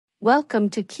Welcome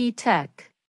to Key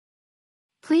Tech.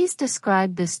 Please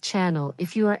describe this channel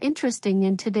if you are interested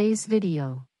in today's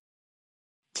video.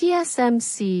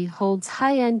 TSMC holds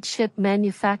high-end chip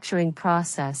manufacturing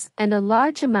process and a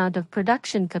large amount of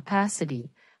production capacity,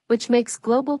 which makes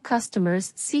global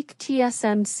customers seek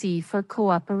TSMC for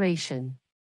cooperation.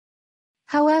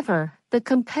 However, the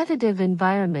competitive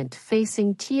environment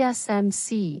facing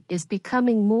TSMC is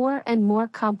becoming more and more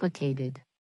complicated.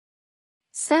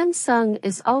 Samsung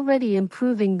is already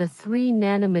improving the 3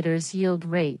 nanometers yield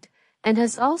rate, and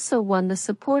has also won the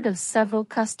support of several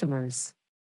customers.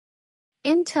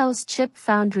 Intel's chip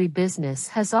foundry business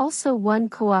has also won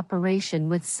cooperation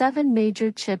with 7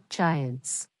 major chip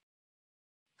giants.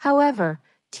 However,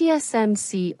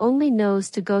 TSMC only knows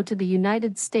to go to the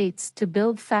United States to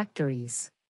build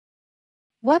factories.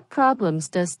 What problems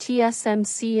does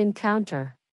TSMC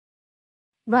encounter?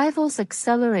 Rivals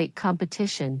accelerate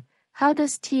competition. How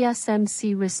does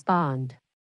TSMC respond?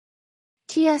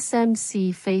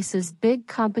 TSMC faces big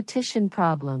competition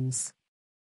problems.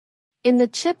 In the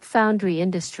chip foundry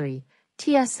industry,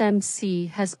 TSMC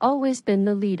has always been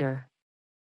the leader.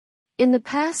 In the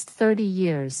past 30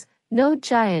 years, no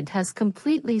giant has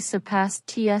completely surpassed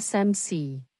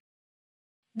TSMC.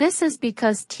 This is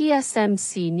because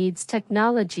TSMC needs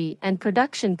technology and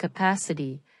production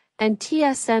capacity, and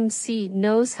TSMC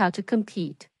knows how to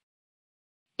compete.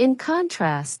 In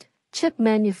contrast, chip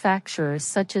manufacturers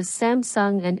such as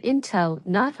Samsung and Intel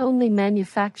not only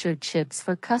manufacture chips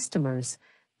for customers,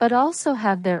 but also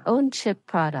have their own chip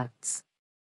products.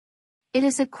 It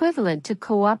is equivalent to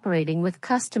cooperating with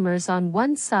customers on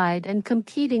one side and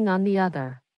competing on the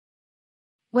other.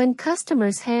 When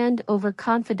customers hand over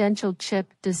confidential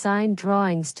chip design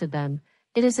drawings to them,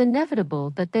 it is inevitable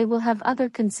that they will have other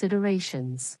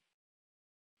considerations.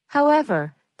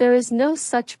 However, there is no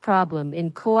such problem in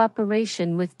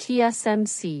cooperation with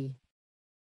TSMC.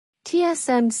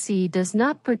 TSMC does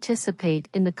not participate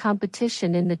in the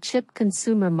competition in the chip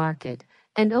consumer market,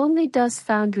 and only does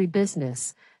foundry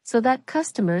business, so that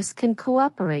customers can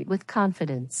cooperate with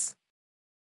confidence.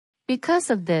 Because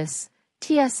of this,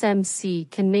 TSMC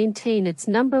can maintain its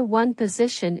number one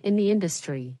position in the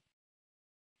industry.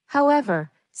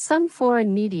 However, some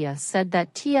foreign media said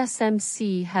that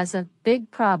TSMC has a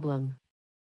big problem.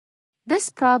 This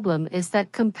problem is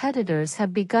that competitors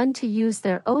have begun to use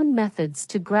their own methods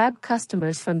to grab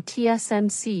customers from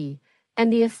TSMC,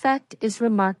 and the effect is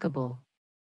remarkable.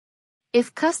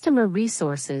 If customer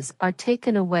resources are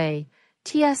taken away,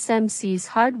 TSMC's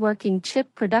hard-working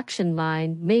chip production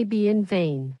line may be in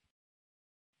vain.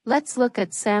 Let's look at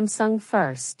Samsung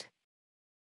first.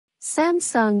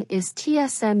 Samsung is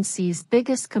TSMC's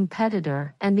biggest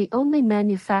competitor and the only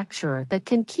manufacturer that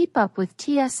can keep up with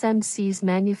TSMC's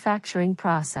manufacturing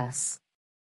process.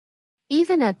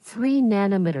 Even at 3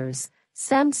 nanometers,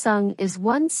 Samsung is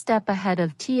one step ahead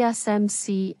of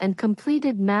TSMC and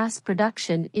completed mass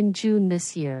production in June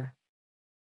this year.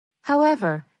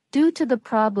 However, due to the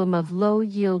problem of low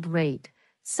yield rate,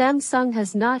 Samsung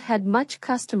has not had much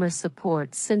customer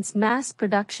support since mass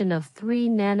production of 3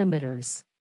 nanometers.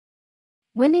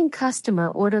 Winning customer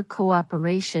order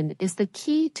cooperation is the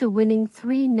key to winning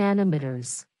 3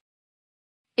 nanometers.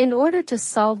 In order to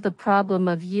solve the problem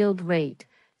of yield rate,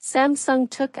 Samsung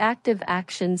took active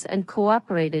actions and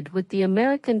cooperated with the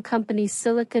American company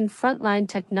Silicon Frontline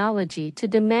Technology to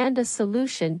demand a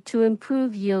solution to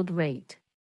improve yield rate.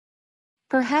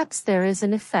 Perhaps there is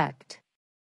an effect.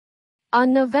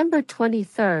 On November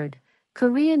 23,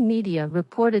 Korean media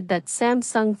reported that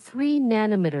Samsung 3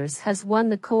 nanometers has won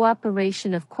the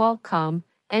cooperation of Qualcomm,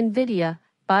 Nvidia,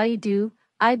 Baidu,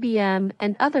 IBM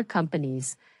and other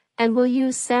companies, and will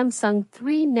use Samsung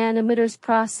 3 nanometers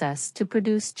process to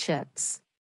produce chips.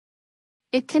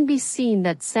 It can be seen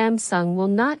that Samsung will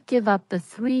not give up the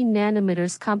 3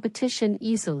 nanometers competition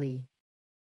easily.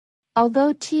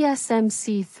 Although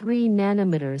TSMC 3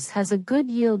 nanometers has a good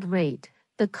yield rate,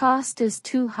 the cost is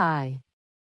too high.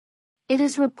 It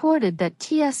is reported that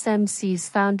TSMC's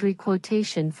foundry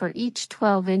quotation for each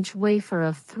 12-inch wafer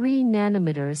of 3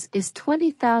 nanometers is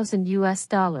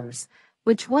 $20,000,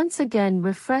 which once again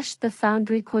refreshed the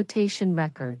foundry quotation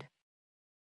record.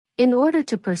 In order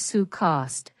to pursue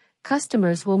cost,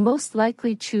 customers will most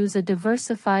likely choose a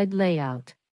diversified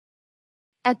layout.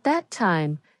 At that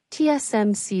time,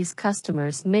 TSMC's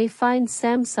customers may find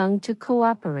Samsung to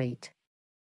cooperate.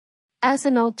 As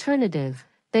an alternative,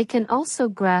 they can also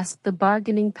grasp the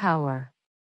bargaining power.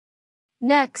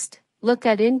 Next, look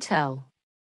at Intel.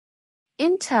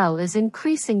 Intel is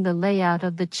increasing the layout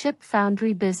of the chip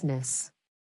foundry business.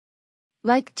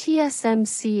 Like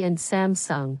TSMC and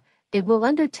Samsung, it will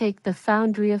undertake the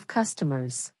foundry of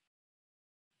customers.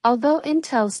 Although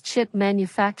Intel's chip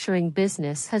manufacturing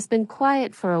business has been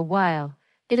quiet for a while,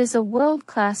 it is a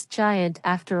world-class giant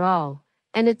after all,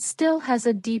 and it still has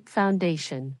a deep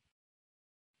foundation.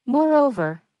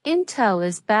 Moreover, Intel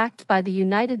is backed by the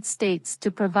United States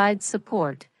to provide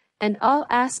support, and all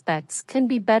aspects can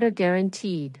be better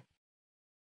guaranteed.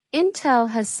 Intel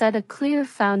has set a clear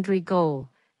foundry goal,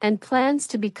 and plans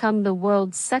to become the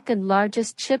world's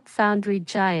second-largest chip foundry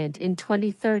giant in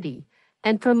 2030,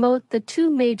 and promote the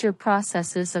two major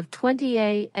processes of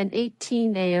 20A and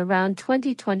 18A around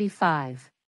 2025.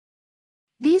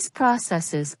 These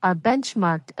processes are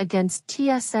benchmarked against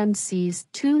TSMC's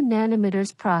 2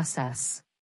 nanometers process.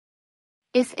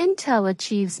 If Intel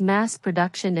achieves mass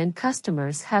production and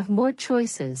customers have more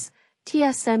choices,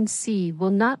 TSMC will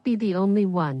not be the only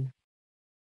one.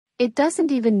 It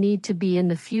doesn't even need to be in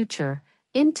the future.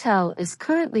 Intel is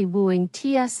currently wooing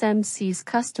TSMC's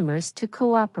customers to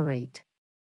cooperate.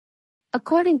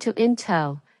 According to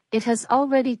Intel, it has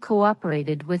already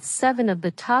cooperated with 7 of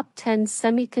the top 10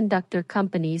 semiconductor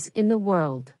companies in the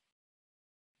world.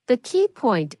 The key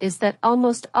point is that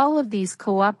almost all of these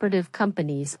cooperative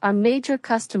companies are major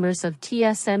customers of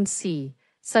TSMC,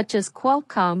 such as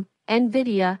Qualcomm,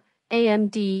 NVIDIA,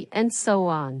 AMD, and so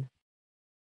on.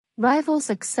 Rivals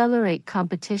accelerate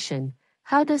competition.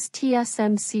 How does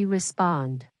TSMC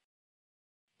respond?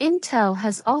 Intel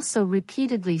has also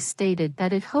repeatedly stated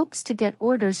that it hopes to get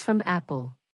orders from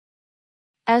Apple.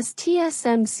 As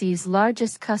TSMC's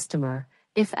largest customer,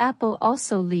 if Apple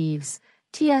also leaves,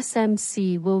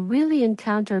 TSMC will really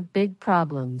encounter big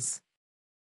problems.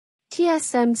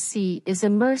 TSMC is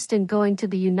immersed in going to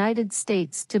the United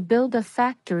States to build a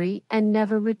factory and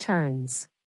never returns.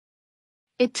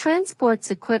 It transports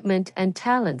equipment and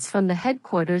talents from the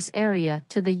headquarters area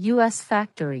to the U.S.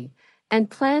 factory, and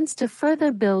plans to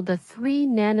further build a 3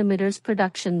 nanometers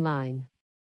production line.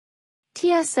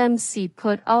 TSMC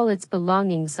put all its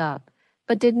belongings up,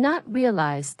 but did not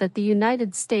realize that the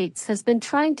United States has been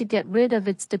trying to get rid of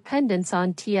its dependence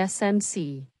on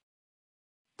TSMC.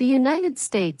 The United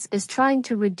States is trying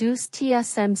to reduce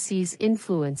TSMC's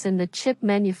influence in the chip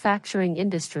manufacturing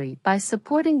industry by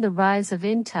supporting the rise of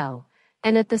Intel,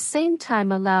 and at the same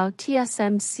time allow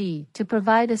TSMC to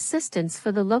provide assistance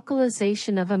for the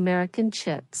localization of American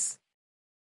chips.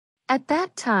 At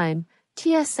that time,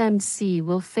 TSMC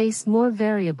will face more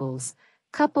variables,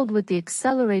 coupled with the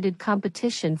accelerated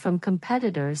competition from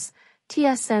competitors.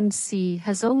 TSMC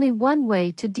has only one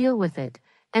way to deal with it,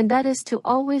 and that is to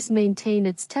always maintain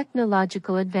its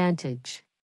technological advantage.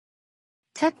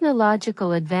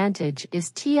 Technological advantage is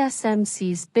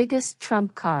TSMC's biggest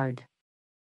trump card.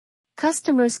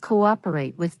 Customers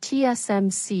cooperate with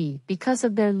TSMC because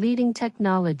of their leading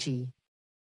technology.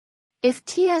 If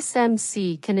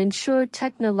TSMC can ensure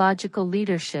technological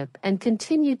leadership and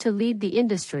continue to lead the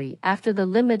industry after the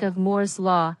limit of Moore's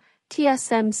law,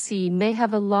 TSMC may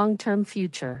have a long-term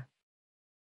future.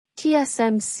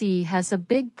 TSMC has a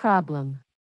big problem.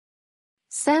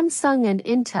 Samsung and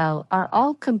Intel are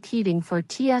all competing for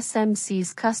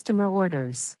TSMC's customer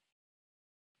orders.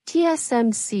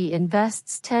 TSMC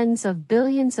invests tens of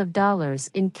billions of dollars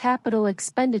in capital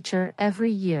expenditure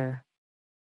every year.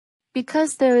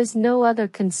 Because there is no other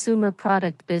consumer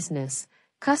product business,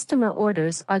 customer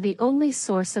orders are the only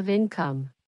source of income.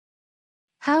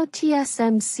 How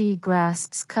TSMC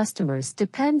grasps customers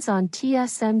depends on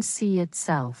TSMC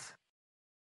itself.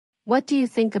 What do you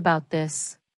think about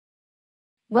this?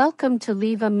 Welcome to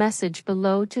leave a message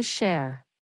below to share.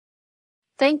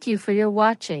 Thank you for your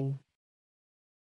watching.